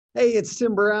Hey, it's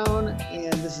Tim Brown,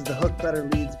 and this is the Hook Better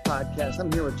Leads podcast.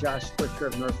 I'm here with Josh Swisher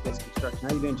of Northwest Construction.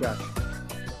 How you doing, Josh?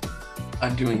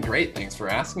 I'm doing great. Thanks for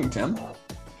asking, Tim.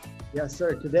 Yes,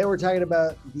 sir. Today we're talking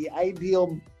about the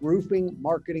ideal roofing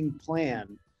marketing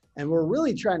plan, and we're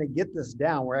really trying to get this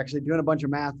down. We're actually doing a bunch of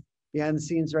math behind the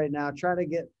scenes right now, trying to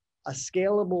get a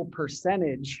scalable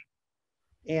percentage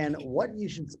and what you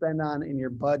should spend on in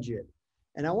your budget.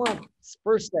 And I want to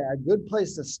first say a good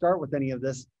place to start with any of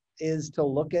this is to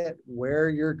look at where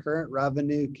your current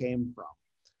revenue came from.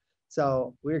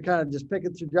 So we're kind of just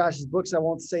picking through Josh's books. I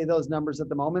won't say those numbers at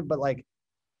the moment, but like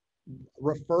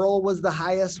referral was the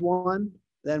highest one.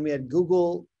 Then we had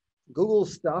Google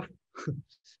stuff.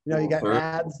 You got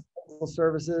ads,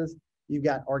 services, you've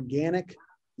got organic,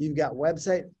 you've got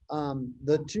website.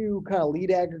 The two kind of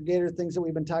lead aggregator things that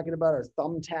we've been talking about are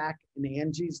Thumbtack and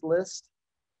Angie's List,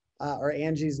 or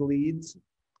Angie's Leads.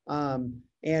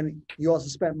 And you also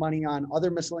spent money on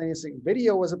other miscellaneous things.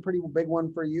 Video was a pretty big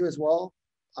one for you as well.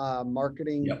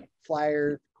 Marketing,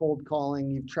 flyers, cold calling.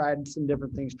 You've tried some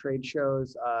different things, trade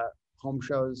shows, home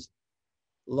shows,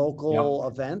 local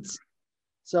events.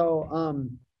 So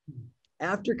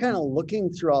after kind of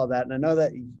looking through all that, and I know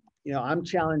that I'm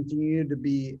challenging you to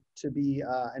be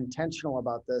intentional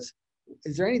about this.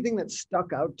 Is there anything that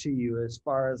stuck out to you as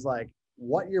far as like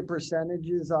what your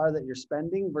percentages are that you're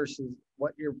spending versus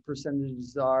what your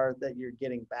percentages are that you're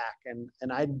getting back? And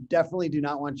I definitely do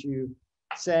not want you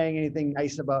saying anything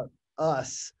nice about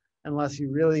us unless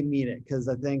you really mean it, because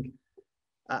I think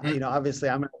obviously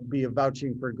I'm going to be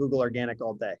vouching for Google organic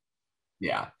all day.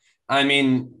 Yeah. I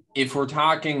mean, if we're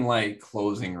talking like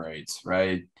closing rates,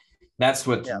 right? That's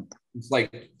what it's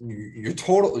like. Your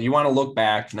total, you want to look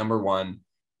back. Number one,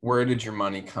 where did your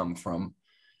money come from?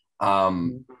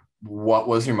 What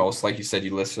was your most, like you said,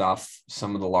 you listed off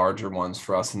some of the larger ones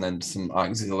for us and then some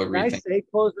auxiliary things. Can I say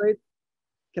close rates?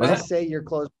 Can I say your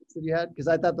close rates that you had? Because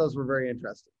I thought those were very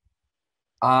interesting.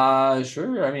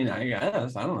 Sure. I mean, I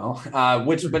guess, I don't know,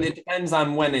 but it depends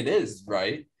on when it is,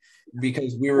 right?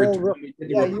 Because we were,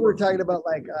 you were talking about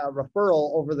like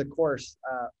referral over the course,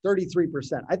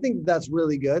 33%. I think that's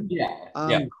really good.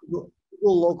 Google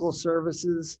local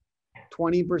services,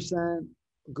 20%,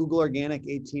 Google organic,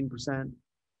 18%,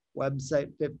 website,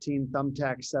 15,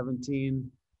 Thumbtack, 17.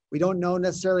 We don't know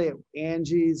necessarily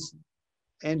Angi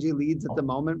Leads at the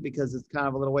moment because it's kind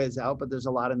of a little ways out, but there's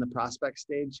a lot in the prospect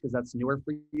stage because that's newer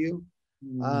for you.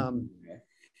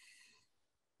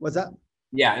 What's that?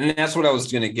 Yeah, and that's what I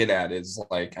was going to get at is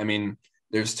like, I mean,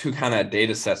 there's two kind of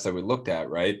data sets that we looked at,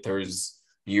 right? There's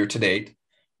year to date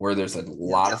where there's a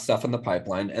lot of stuff in the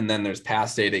pipeline. And then there's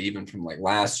past data, even from like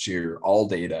last year, all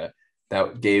data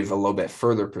that gave a little bit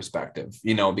further perspective,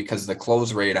 because the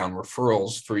close rate on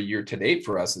referrals for year to date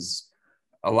for us is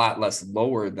a lot less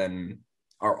lower than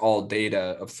our all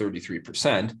data of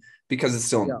 33% because it's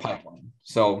still in the pipeline.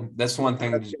 So that's one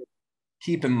thing to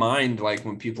keep in mind, like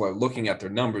when people are looking at their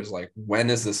numbers, like when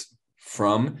is this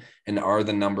from and are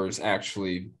the numbers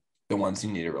actually the ones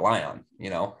you need to rely on,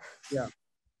 Yeah.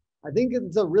 I think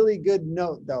it's a really good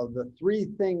note, though. The three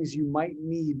things you might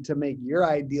need to make your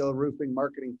ideal roofing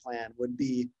marketing plan would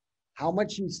be how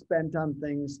much you spent on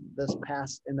things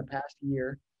in the past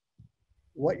year,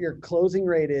 what your closing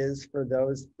rate is for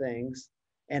those things,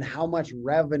 and how much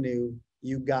revenue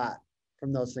you got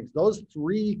from those things. Those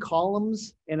three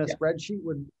columns in a spreadsheet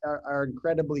are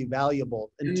incredibly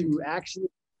valuable. And to actually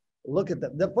look at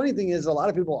them. The funny thing is a lot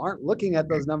of people aren't looking at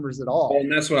those numbers at all.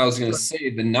 And that's what I was going to say.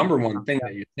 The number one thing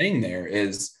that you're saying there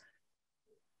is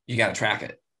you got to track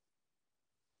it.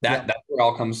 That's what it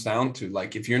all comes down to.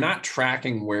 Like if you're not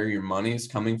tracking where your money is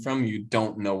coming from, you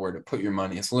don't know where to put your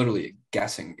money. It's literally a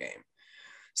guessing game.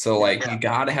 So you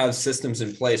got to have systems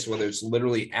in place, whether it's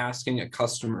literally asking a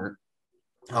customer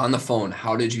on the phone,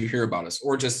 how did you hear about us?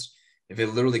 Or just if it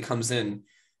literally comes in,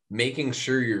 making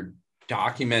sure you're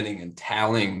documenting and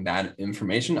tallying that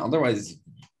information. Otherwise,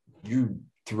 you're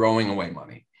throwing away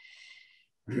money.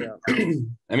 Yeah.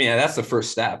 I mean, that's the first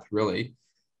step, really.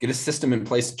 Get a system in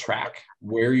place to track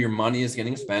where your money is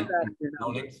getting spent in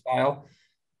accounting style.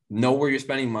 Know where you're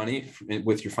spending money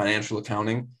with your financial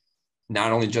accounting,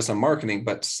 not only just on marketing,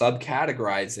 but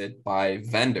subcategorize it by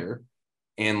vendor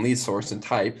and lead source and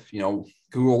type,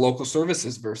 Google local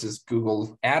services versus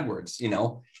Google AdWords,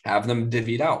 have them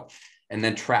divvied out and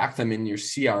then track them in your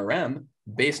CRM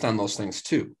based on those things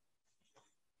too.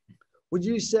 Would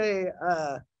you say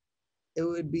it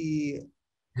would be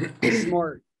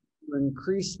smart to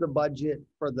increase the budget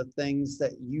for the things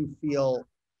that you feel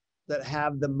that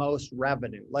have the most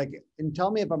revenue? Like, and tell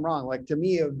me if I'm wrong. Like to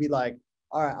me, it would be like,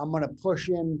 all right, I'm going to push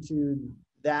into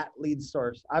that lead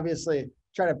source. Obviously,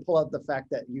 try to pull out the fact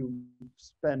that you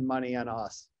spend money on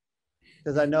us,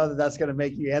 because I know that that's going to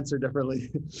make you answer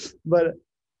differently. But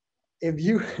if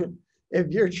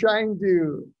you're trying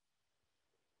to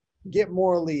get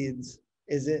more leads,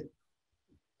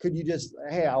 could you just,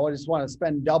 hey, I just want to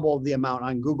spend double the amount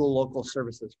on Google local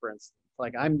services, for instance?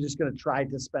 Like, I'm just going to try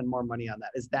to spend more money on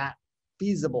that. Is that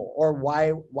feasible? Or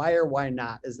why or why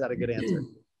not? Is that a good answer?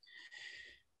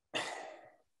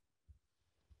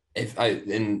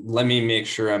 And let me make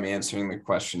sure I'm answering the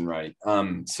question right.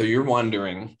 So you're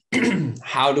wondering,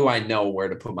 how do I know where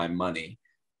to put my money?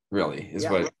 Really, is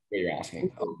what you're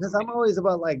asking. Because I'm always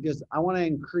about like, I want to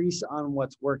increase on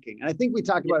what's working. And I think we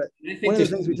talked about it. One of the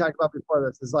things we talked about before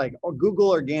this is like, Google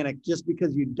organic, just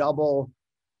because you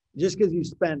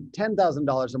spent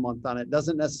 $10,000 a month on it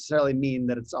doesn't necessarily mean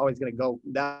that it's always going to go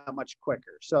that much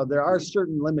quicker. So there are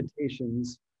certain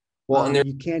limitations. Well, and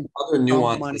you can't other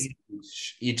nuances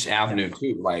each avenue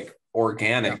too, like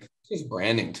organic is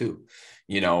branding too.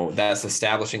 That's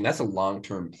a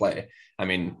long-term play. I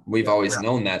mean, we've always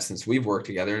known that since we've worked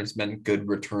together, and it's been good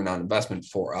return on investment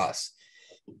for us.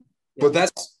 But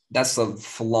that's a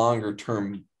longer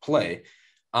term play.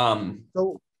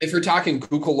 So if you're talking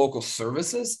Google local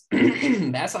services,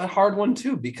 that's a hard one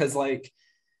too, because like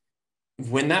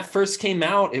when that first came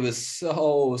out, it was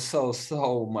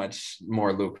so much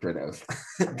more lucrative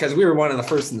because we were one of the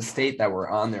first in the state that were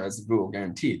on there as a Google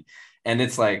guaranteed. And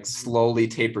it's like slowly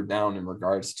tapered down in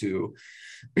regards to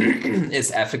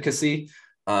its efficacy.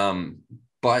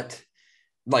 But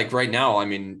like right now, I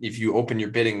mean, if you open your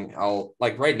bidding,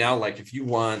 if you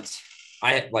want,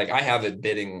 I have it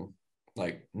bidding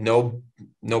like no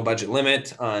budget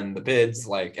limit on the bids,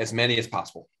 like as many as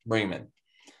possible, bring them in.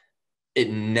 It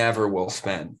never will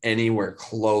spend anywhere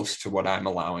close to what I'm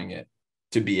allowing it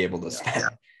to be able to spend,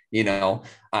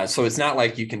 so it's not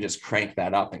like you can just crank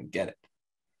that up and get it.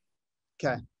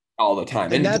 Okay. All the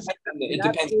time. And it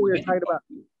depends what we were talking about.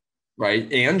 Right.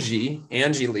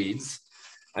 Angi Leads.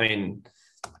 I mean,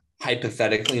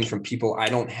 hypothetically, and from people, I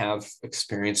don't have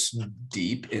experience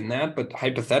deep in that, but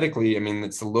hypothetically, I mean,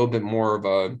 it's a little bit more of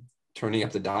a turning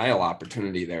up the dial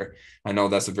opportunity there. I know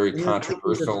that's a very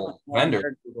controversial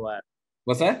vendor.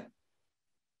 What's that?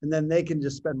 And then they can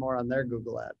just spend more on their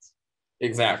Google ads.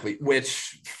 Exactly.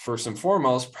 Which first and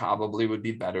foremost probably would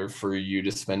be better for you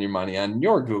to spend your money on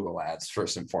your Google ads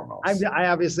first and foremost. I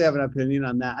obviously have an opinion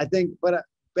on that. I think, but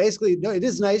basically, no, it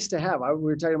is nice to have. We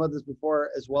were talking about this before,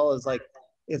 as well as like,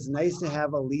 it's nice to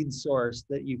have a lead source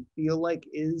that you feel like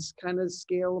is kind of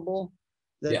scalable,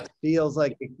 that feels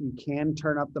like you can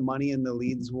turn up the money and the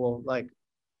leads will, like,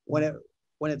 when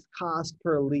it's cost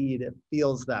per lead, it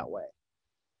feels that way.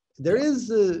 There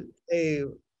is a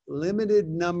limited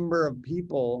number of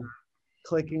people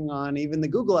clicking on even the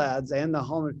Google ads and the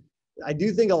home. I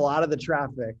do think a lot of the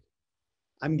traffic,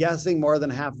 I'm guessing more than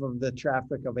half of the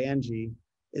traffic of Angi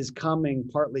is coming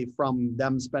partly from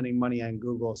them spending money on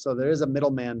Google. So there is a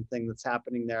middleman thing that's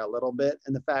happening there a little bit.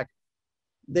 And the fact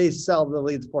they sell the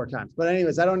leads 4 times. But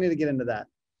anyways, I don't need to get into that.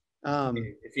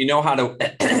 If you know how to,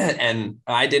 and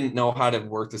I didn't know how to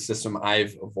work the system,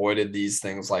 I've avoided these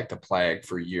things like the plague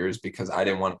for years because I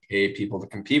didn't want to pay people to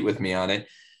compete with me on it.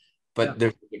 But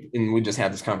and we just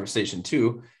had this conversation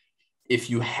too.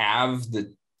 If you have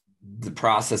the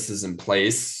processes in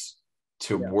place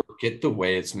to work it the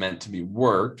way it's meant to be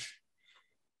worked,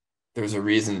 there's a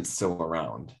reason it's still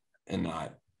around and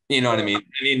not, what I mean?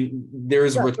 I mean,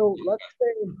 there's so let's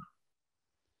say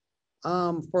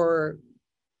for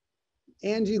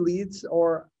Angi Leads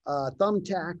or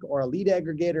Thumbtack or a lead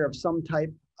aggregator of some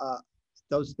type,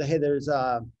 there's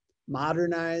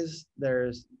Modernize,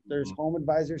 there's Home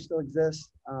Advisor still exists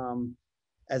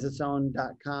as its own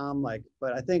 .com,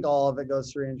 but I think all of it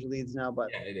goes through Angi Leads now. But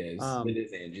it is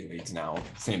Angi Leads now.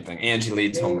 Same thing. Angi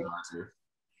Leads, Home Advisor.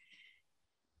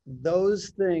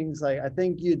 Those things, like I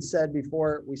think you'd said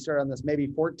before we started on this, maybe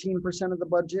 14% of the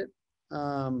budget. I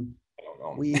don't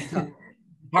know.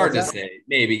 Hard to say.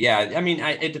 Maybe, yeah. I mean,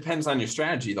 it depends on your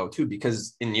strategy though too,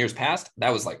 because in years past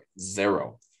that was like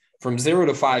 0. From 0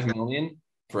 to 5 million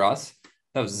for us.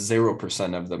 That was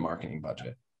 0% of the marketing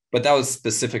budget. But that was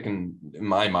specific in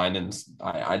my mind, and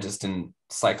I just didn't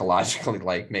psychologically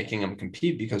like making them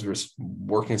compete because we're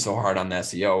working so hard on the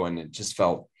SEO, and it just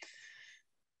felt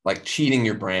like cheating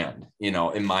your brand.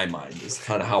 In my mind is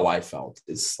kind of how I felt.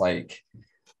 It's like,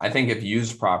 I think if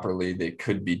used properly, they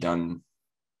could be done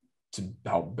to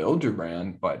help build your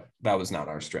brand, but that was not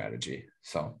our strategy.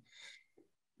 So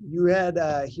you had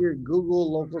here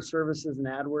Google local services and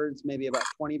AdWords, maybe about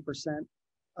 20%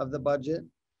 of the budget.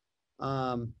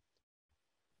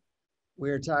 We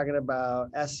were talking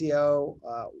about SEO.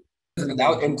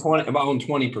 About in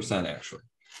 20% actually.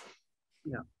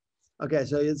 Yeah. Okay.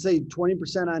 So let's say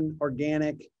 20% on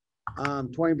organic,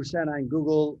 20% on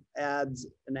Google ads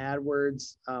and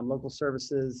AdWords, local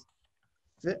services.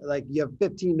 Like you have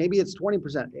 15, maybe it's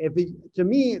 20%. To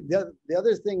me, the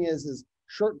other thing is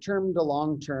short-term to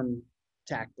long-term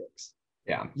tactics.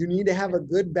 Yeah. You need to have a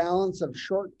good balance of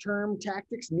short-term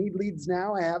tactics, need leads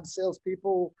now, I have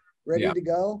salespeople ready to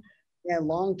go, and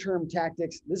long-term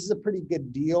tactics. This is a pretty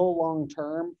good deal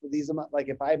long-term for these. Like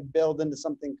if I build into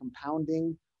something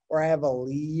compounding, or I have a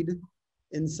lead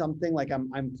in something, like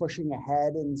I'm pushing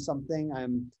ahead in something,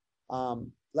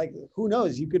 like, who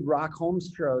knows, you could rock home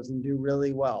shows and do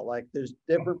really well. Like there's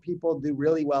different people do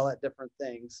really well at different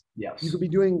things. Yes. You could be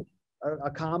doing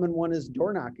a common one is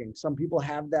door knocking. Some people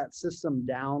have that system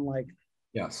down like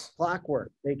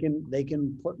clockwork. They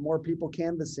can put more people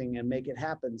canvassing and make it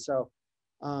happen. So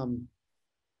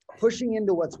pushing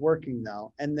into what's working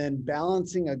though, and then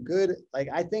balancing a good, like,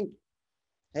 I think,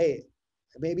 hey,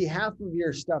 maybe half of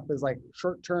your stuff is like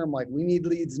short term, like we need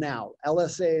leads now,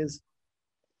 LSAs,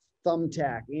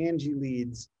 Thumbtack, Angi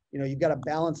Leads, you've got a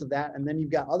balance of that. And then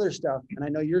you've got other stuff. And I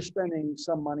know you're spending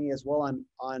some money as well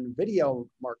on video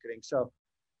marketing. So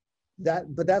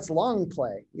but that's long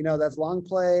play, that's long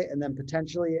play. And then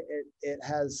potentially it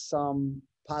has some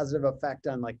positive effect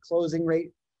on like closing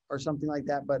rate or something like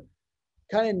that. But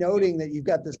kind of noting that you've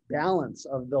got this balance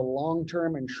of the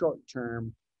long-term and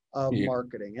short-term of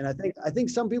marketing. And I think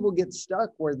some people get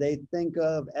stuck where they think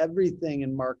of everything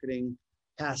in marketing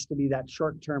has to be that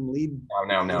short-term lead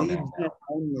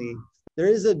only. There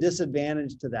is a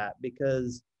disadvantage to that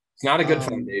because it's not a good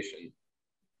foundation.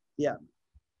 Yeah.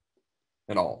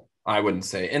 At all, I wouldn't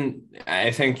say. And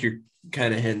I think you're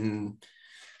kind of hitting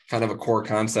kind of a core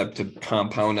concept to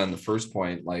compound on the first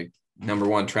point. Like, number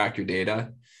one, track your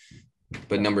data.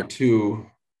 But number two,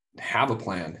 have a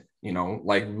plan,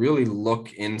 like really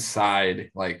look inside,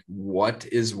 like what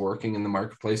is working in the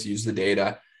marketplace, use the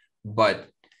data, but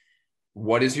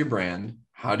what is your brand?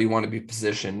 How do you want to be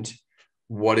positioned?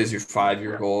 What is your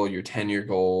 5-year goal, your 10-year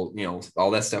goal,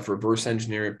 all that stuff, reverse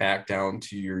engineer it back down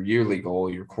to your yearly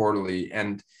goal, your quarterly.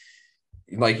 And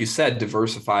like you said,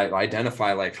 diversify,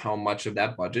 identify like how much of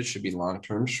that budget should be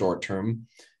long-term, short-term.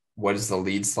 What is the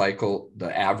lead cycle,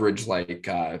 the average, like,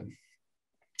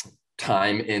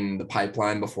 time in the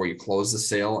pipeline before you close the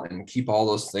sale, and keep all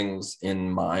those things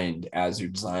in mind as you're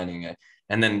designing it.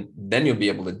 And then you'll be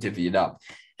able to divvy it up.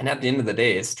 And at the end of the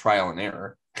day, it's trial and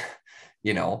error.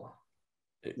 It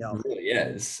really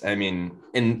is. I mean,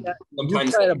 and sometimes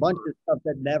you tried a bunch of stuff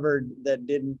that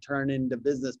didn't turn into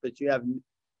business, but you have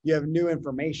new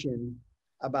information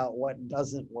about what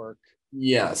doesn't work.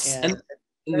 Yes. And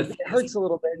it hurts a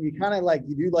little bit. You kind of like,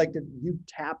 you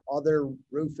tap other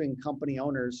roofing company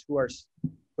owners who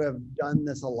have done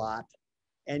this a lot,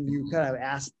 and you kind of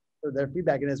ask for their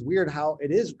feedback. And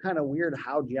it is kind of weird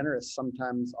how generous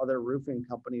sometimes other roofing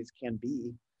companies can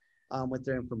be with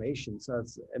their information. So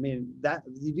that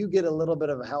you do get a little bit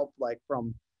of help, like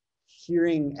from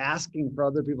asking for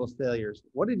other people's failures.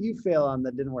 What did you fail on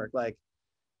that didn't work? Like,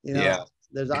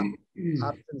 there's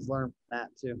options learned from that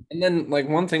too. And then, like,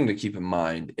 one thing to keep in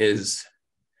mind is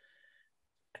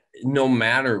no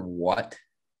matter what,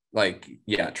 like,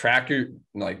 track your,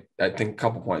 like, I think a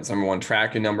couple points. Number one,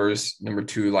 track your numbers. Number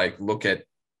two, like, look at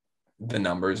the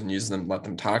numbers and use them, let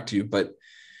them talk to you. But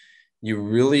you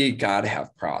really got to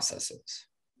have processes.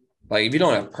 Like, if you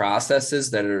don't have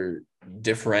processes that are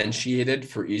differentiated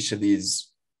for each of these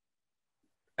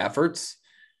efforts,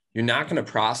 you're not going to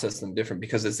process them different,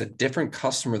 because it's a different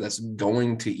customer that's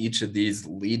going to each of these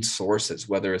lead sources,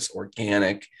 whether it's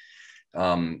organic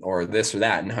or this or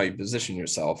that, and how you position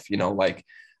yourself. Like,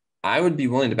 I would be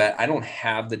willing to bet, I don't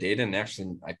have the data, and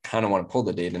actually I kind of want to pull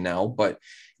the data now, but it'd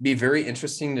be very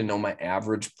interesting to know my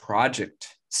average project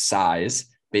size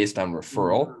based on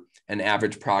referral and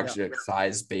average project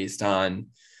size based on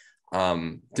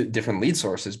different lead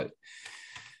sources. But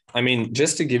I mean,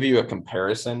 just to give you a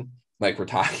comparison, like we're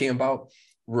talking about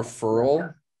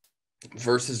referral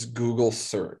versus Google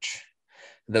search,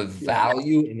 the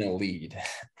value in a lead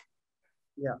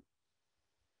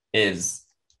is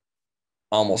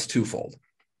almost twofold.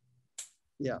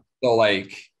 So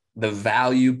like the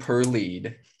value per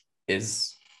lead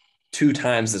is 2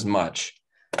 times as much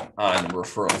on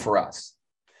referral for us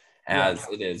as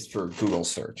it is for Google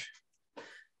search.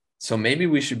 So maybe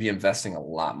we should be investing a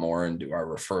lot more into our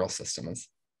referral systems.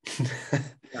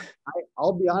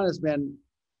 I'll be honest, man.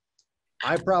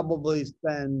 I probably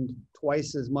spend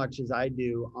twice as much as I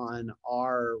do on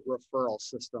our referral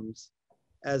systems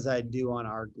as I do on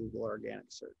our Google organic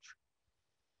search.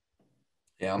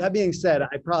 That being said,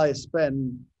 I probably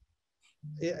spend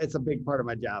it's a big part of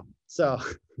my job. So,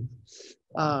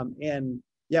 and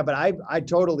yeah, but I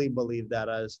totally believe that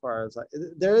as far as like,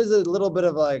 there is a little bit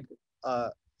of like,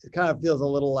 it kind of feels a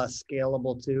little less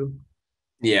scalable too.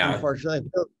 Yeah. Unfortunately,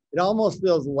 it almost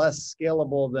feels less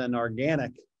scalable than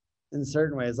organic in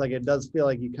certain ways. Like it does feel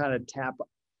like you kind of tap,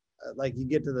 like you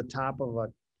get to the top of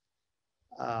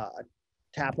a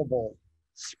tappable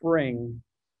spring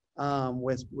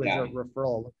with Yeah. a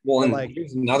referral. Well, But and like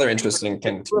here's another interesting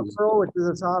thing too. referral, which is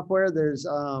a software, there's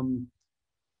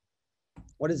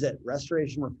what is it?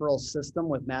 Restoration Referral System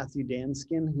with Matthew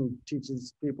Danskin, who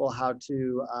teaches people how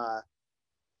to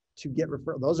get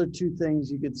referral. Those are two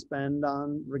things you could spend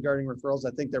on regarding referrals.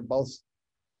 I think they're both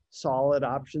solid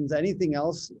options. Anything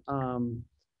else?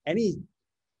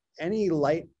 Any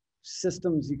light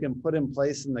systems you can put in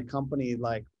place in the company,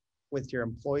 like with your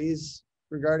employees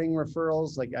regarding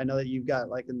referrals? Like I know that you've got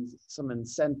like some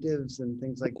incentives and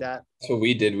things like that. So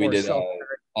we did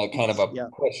Or a kind of a yeah.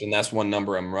 push, and that's one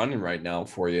number I'm running right now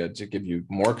for you to give you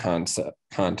more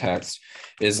context.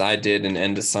 Is I did an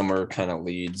end of summer kind of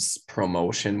leads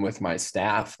promotion with my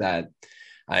staff that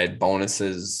I had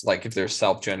bonuses, like if they're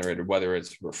self-generated, whether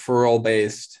it's referral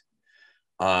based,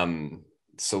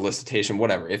 solicitation,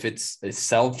 whatever. If it's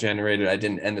self-generated, I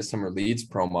did an end of summer leads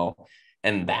promo,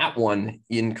 and that one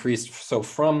increased. So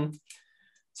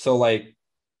like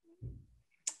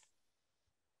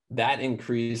that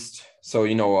increased. So,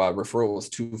 referral was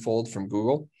twofold from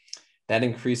Google. That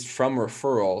increased from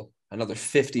referral another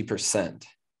 50%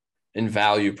 in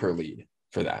value per lead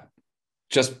for that,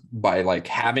 just by like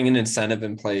having an incentive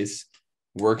in place,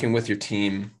 working with your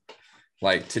team,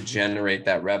 like to generate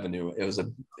that revenue.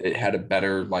 It had a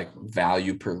better like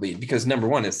value per lead, because number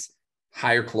one is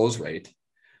higher close rate,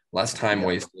 less time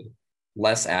wasted,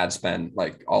 less ad spend,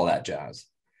 like all that jazz.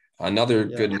 Another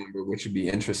good number, which would be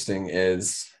interesting,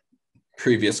 is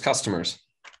previous customers.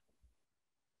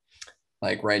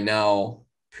 Like right now,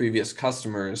 previous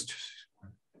customers,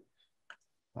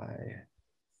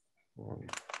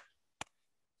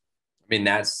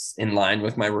 that's in line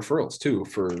with my referrals too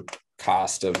for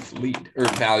cost of lead or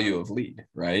value of lead,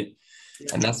 right?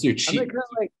 And that's your cheap.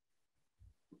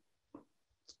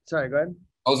 Sorry, go ahead.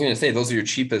 I was going to say, those are your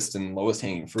cheapest and lowest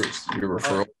hanging fruits, your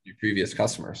referral, your previous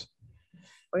customers.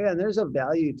 Oh yeah, and there's a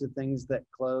value to things that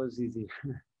close easy.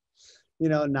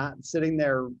 Not sitting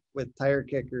there with tire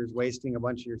kickers, wasting a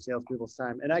bunch of your salespeople's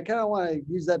time. And I kind of want to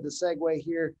use that to segue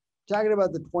here, talking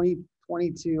about the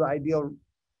 2022 ideal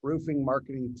roofing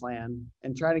marketing plan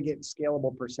and trying to get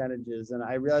scalable percentages. And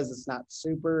I realize it's not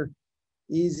super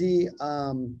easy.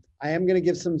 I am going to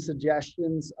give some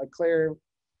suggestions, clear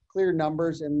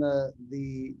numbers in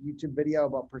the YouTube video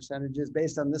about percentages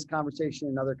based on this conversation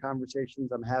and other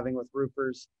conversations I'm having with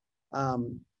roofers.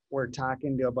 We're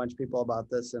talking to a bunch of people about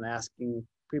this and asking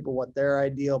people what their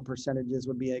ideal percentages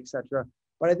would be, et cetera.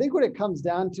 But I think what it comes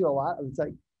down to a lot,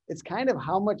 it's kind of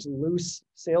how much loose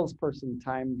salesperson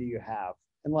time do you have?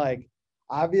 And like,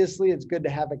 obviously it's good to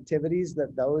have activities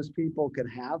that those people can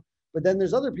have, but then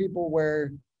there's other people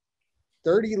where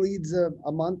 30 leads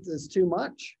a month is too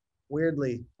much,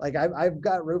 weirdly. Like I've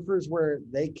got roofers where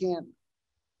they can't,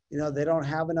 they don't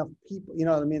have enough people, you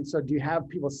know what I mean? So do you have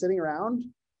people sitting around?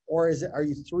 Or are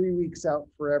you 3 weeks out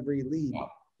for every lead?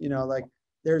 Like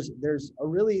there's a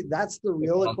really, that's the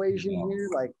real equation here.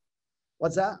 Like,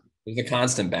 what's that? There's a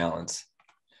constant balance.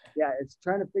 Yeah, it's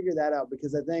trying to figure that out,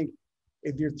 because I think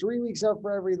if you're 3 weeks out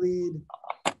for every lead,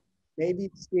 maybe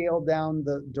scale down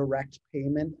the direct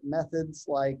payment methods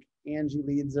like Angi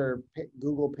Leads or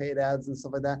Google paid ads and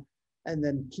stuff like that. And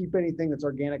then keep anything that's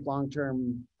organic,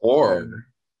 long-term, or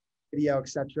video,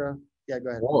 etc. Yeah, go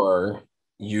ahead. Or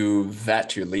you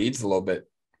vet your leads a little bit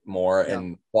more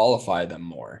and qualify them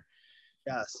more.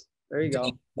 Yes, there you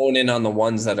go. Hone in on the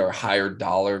ones that are higher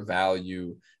dollar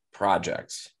value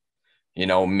projects.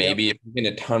 Maybe if you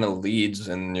get a ton of leads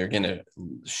and you're getting a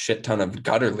shit ton of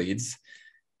gutter leads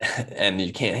and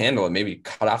you can't handle it, maybe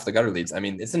cut off the gutter leads. I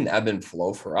mean, it's an ebb and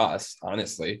flow for us,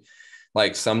 honestly.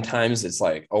 Like sometimes it's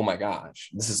like, oh my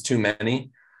gosh, this is too many.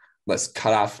 Let's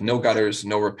cut off, no gutters,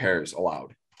 no repairs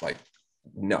allowed. Like,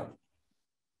 no.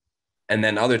 And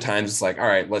then other times it's like, all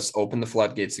right, let's open the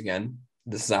floodgates again.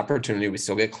 This is opportunity. We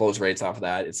still get close rates off of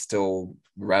that. It's still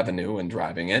revenue and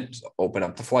driving it. Just open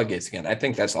up the floodgates again. I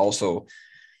think that's also,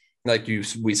 like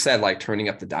we said, like turning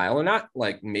up the dial or not.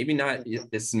 Like maybe not.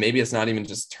 It's not even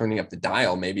just turning up the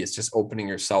dial. Maybe it's just opening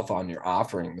yourself on your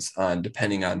offerings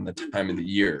depending on the time of the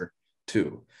year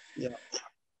too. Yeah,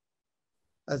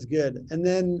 that's good. And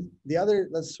then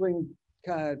let's swing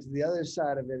kind of to the other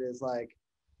side of it, is like,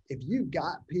 if you've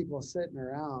got people sitting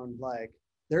around, like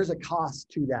there's a cost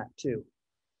to that too.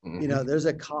 Mm-hmm. There's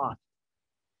a cost.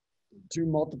 to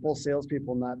multiple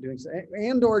salespeople not doing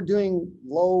and or doing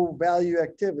low value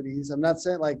activities. I'm not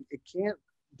saying like it can't,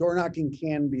 door knocking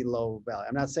can be low value.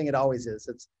 I'm not saying it always is.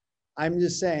 I'm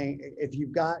just saying if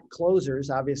you've got closers,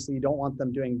 obviously you don't want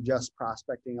them doing just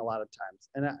prospecting a lot of times.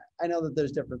 And I know that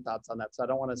there's different thoughts on that, so I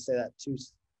don't want to say that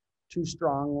too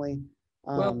strongly.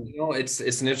 Well, it's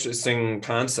an interesting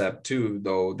concept too,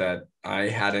 though, that I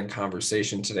had in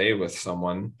conversation today with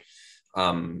someone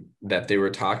that they were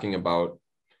talking about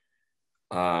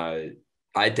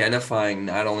identifying,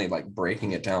 not only like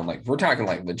breaking it down, like we're talking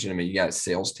like legitimate, you got a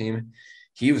sales team.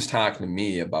 He was talking to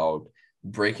me about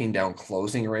breaking down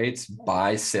closing rates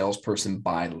by salesperson,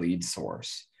 by lead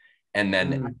source, and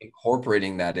then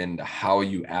incorporating that into how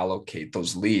you allocate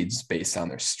those leads based on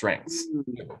their strengths.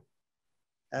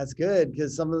 That's good,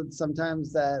 because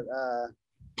sometimes that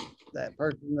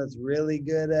person that's really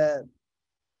good at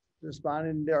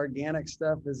responding to organic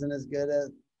stuff isn't as good at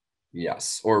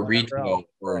or retail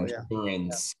or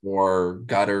insurance or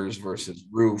gutters versus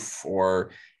roof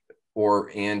or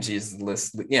Angie's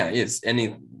list. It's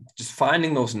just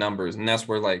finding those numbers. And that's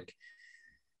where like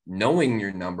knowing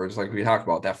your numbers, like we talked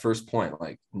about that first point,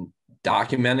 like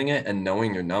documenting it and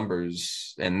knowing your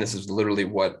numbers. And this is literally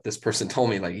what this person told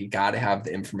me, like you got to have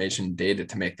the information data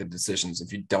to make the decisions.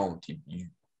 If you don't,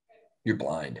 you're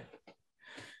blind.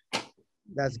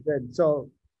 That's good. So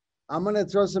I'm going to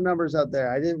throw some numbers out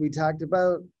there. We talked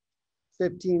about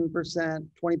 15%,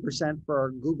 20%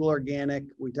 for Google organic.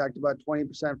 We talked about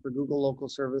 20% for Google local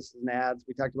services and ads.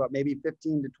 We talked about maybe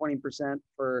 15 to 20%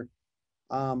 for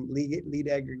lead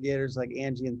aggregators like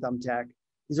Angi and Thumbtack.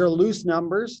 These are loose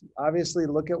numbers. Obviously,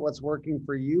 look at what's working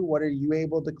for you. What are you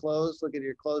able to close? Look at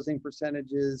your closing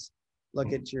percentages.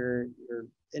 Look at your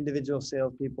individual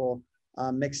salespeople.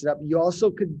 Mix it up. You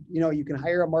also could, you can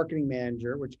hire a marketing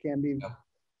manager, which can be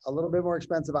a little bit more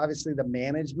expensive. Obviously, the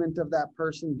management of that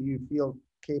person. Do you feel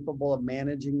capable of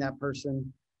managing that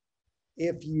person?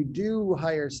 If you do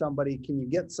hire somebody, can you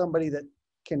get somebody that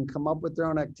can come up with their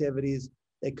own activities?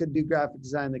 They could do graphic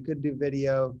design. They could do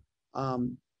video.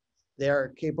 They're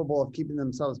capable of keeping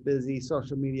themselves busy,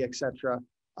 social media, etc.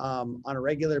 On a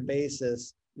regular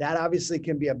basis. That obviously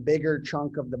can be a bigger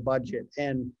chunk of the budget.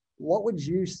 And what would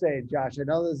you say, Josh? I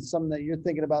know this is something that you're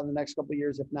thinking about in the next couple of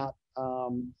years, if not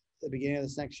the beginning of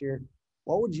this next year.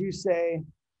 What would you say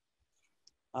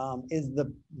is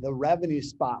the revenue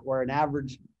spot where an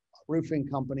average roofing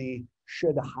company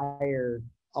should hire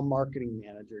a marketing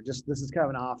manager? Just this is kind of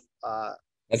an off.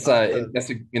 That's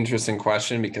an interesting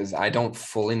question, because I don't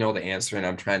fully know the answer, and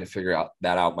I'm trying to figure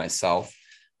that out myself.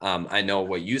 I know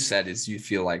what you said is you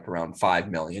feel like around 5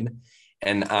 million,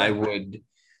 and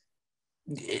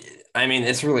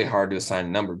it's really hard to assign a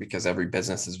number because every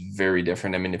business is very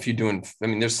different.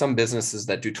 There's some businesses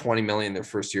that do 20 million their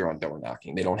first year on door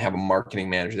knocking. They don't have a marketing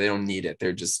manager. They don't need it.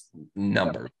 They're just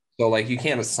numbers. So like you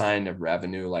can't assign a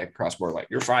revenue like across board, like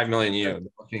you're 5 million,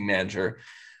 marketing manager.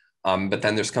 But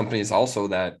then there's companies also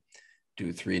that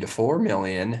do 3 to 4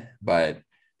 million, but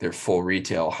they're full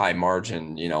retail, high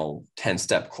margin,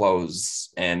 10-step close.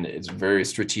 And it's very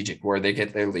strategic where they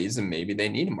get their leads, and maybe they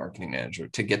need a marketing manager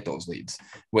to get those leads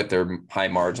with their high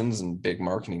margins and big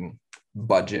marketing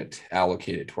budget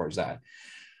allocated towards that.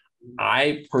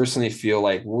 I personally feel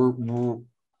like we're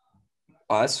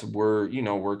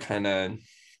kind of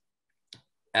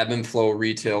ebb and flow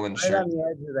retail insurance. Right on the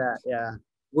edge of that. Yeah.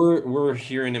 We're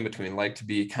here and in between, like to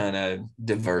be kind of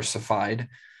diversified.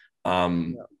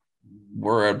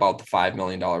 We're at about the $5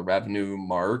 million revenue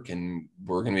mark, and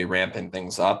we're going to be ramping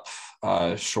things up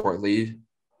shortly.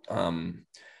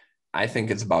 I think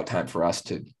it's about time for us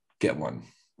to get one,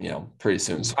 pretty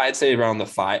soon. So I'd say around the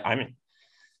 5.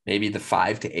 Maybe the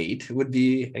 5 to 8 would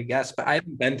be, I guess, but I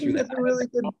haven't been through that really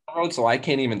good road, so I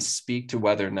can't even speak to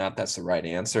whether or not that's the right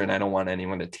answer. And I don't want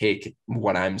anyone to take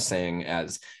what I'm saying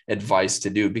as advice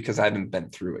to do, because I haven't been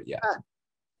through it yet.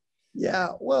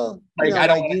 Yeah, well, I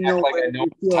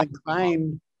feel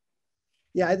inclined.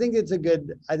 Yeah, I think that's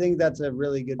a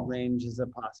really good range as a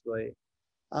possibility.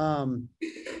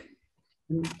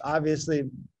 Obviously,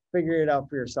 figure it out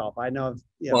for yourself. I know.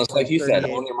 Well, it's like you said,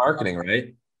 own your marketing,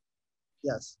 right?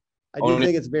 Yes, I do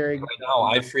think it's very good. Right now,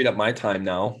 I've freed up my time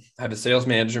now. I have a sales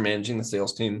manager managing the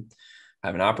sales team. I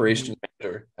have an operations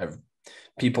manager. I have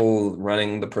people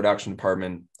running the production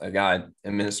department. I got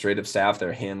administrative staff that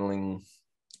are handling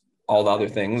all the other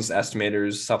things,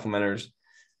 estimators, supplementers,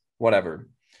 whatever.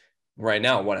 Right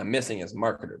now, what I'm missing is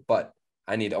marketer, but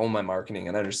I need to own my marketing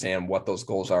and understand what those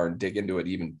goals are and dig into it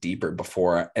even deeper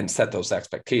and set those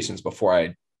expectations before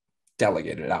I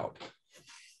delegate it out.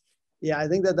 Yeah, I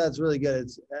think that's really good.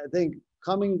 I think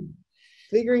coming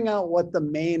figuring out what the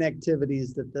main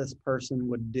activities that this person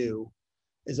would do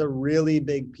is a really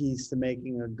big piece to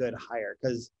making a good hire.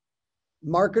 Because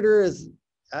marketer is,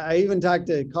 I even talk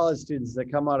to college students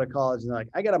that come out of college and they're like,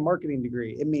 I got a marketing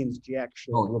degree. It means jack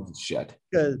shit. No one gives a shit.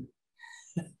 Because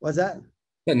what's that?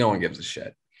 No one gives a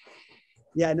shit.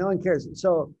 Yeah, no one cares.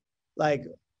 So like,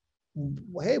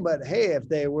 hey, if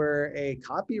they were a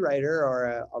copywriter or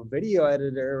a video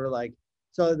editor, or like,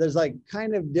 so there's like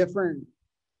kind of different,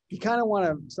 you kind of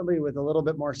want somebody with a little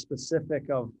bit more specific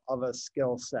of a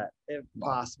skill set if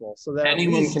possible. So that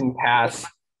anyone can pass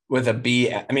with a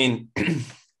B. I mean,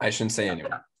 I shouldn't say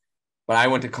anyone, but I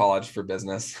went to college for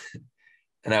business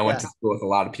and I went to school with a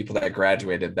lot of people that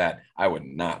graduated that I would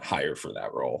not hire for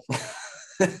that role.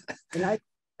 and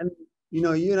you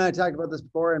know, you and I talked about this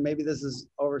before, and maybe this is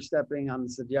overstepping on the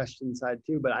suggestion side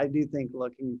too, but I do think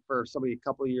looking for somebody a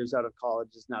couple of years out of college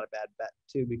is not a bad bet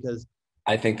too, because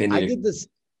I think they need I get this.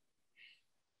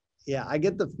 Yeah, I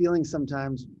get the feeling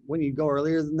sometimes when you go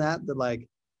earlier than that, that like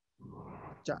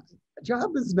a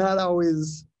job is not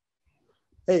always,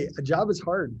 hey, a job is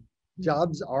hard.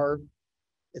 Jobs are,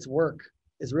 it's work,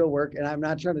 it's real work. And I'm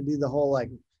not trying to do the whole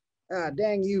like,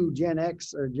 dang you, Gen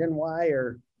X or Gen Y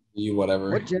or you,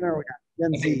 whatever. What gen are we at?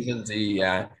 Gen Z. Gen Z,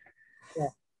 yeah. Yeah.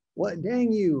 What,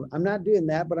 dang you. I'm not doing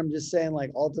that, but I'm just saying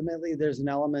like ultimately there's an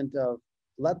element of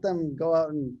let them go out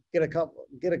and get a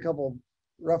couple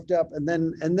roughed up and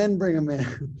then bring them in.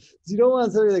 So you don't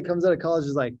want somebody that comes out of college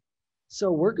is like,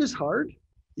 so work is hard?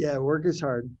 Yeah, work is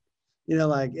hard. You know,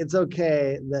 like it's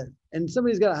okay that, and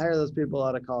somebody's got to hire those people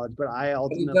out of college, but I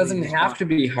ultimately. It doesn't have to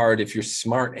be hard if you're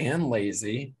smart and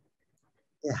lazy.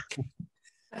 Yeah.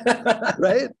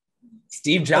 Right?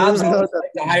 Steve Jobs wanted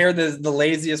to hire the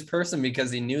laziest person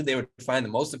because he knew they would find the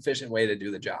most efficient way to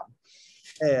do the job.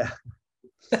 Yeah.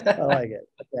 I like it.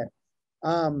 Okay.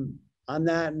 On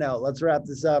that note, let's wrap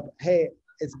this up. Hey,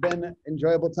 it's been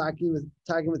enjoyable talking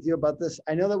with you about this.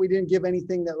 I know that we didn't give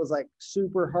anything that was like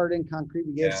super hard and concrete.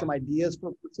 We gave some ideas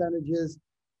for percentages.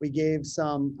 We gave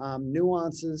some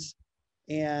nuances,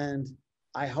 and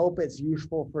I hope it's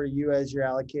useful for you as you're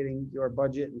allocating your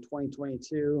budget in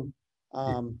 2022.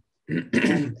 And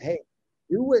hey,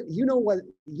 you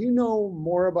know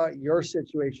more about your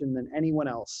situation than anyone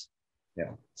else.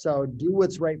 Yeah. So do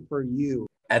what's right for you.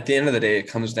 At the end of the day, it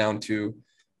comes down to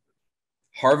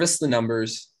harvest the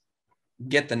numbers,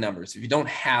 get the numbers. If you don't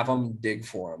have them, dig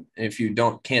for them. And if you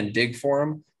can't dig for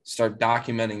them, start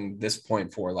documenting this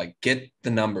point forward. Like get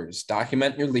the numbers,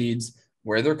 document your leads,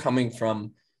 where they're coming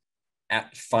from,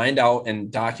 find out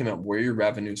and document where your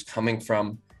revenue is coming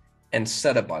from, and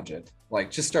set a budget.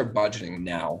 Like just start budgeting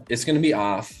now. It's going to be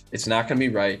off. It's not going to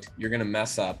be right. You're going to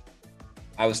mess up.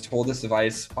 I was told this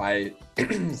advice by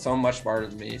someone much smarter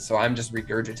than me, so I'm just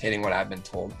regurgitating what I've been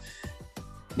told.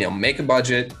 You know, make a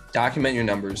budget, document your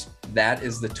numbers. That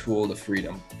is the tool to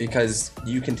freedom, because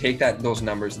you can take those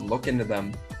numbers and look into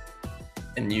them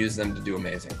and use them to do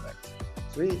amazing things.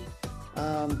 Sweet.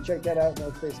 Check that out,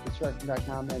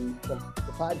 nofaceconstruction.com, and the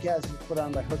podcast is put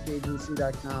on by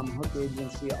hookagency.com, Hook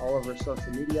Agency all over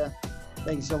social media.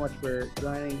 Thank you so much for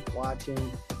joining,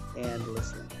 watching, and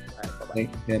listening. All right, bye-bye. Thank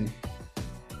you, Tim.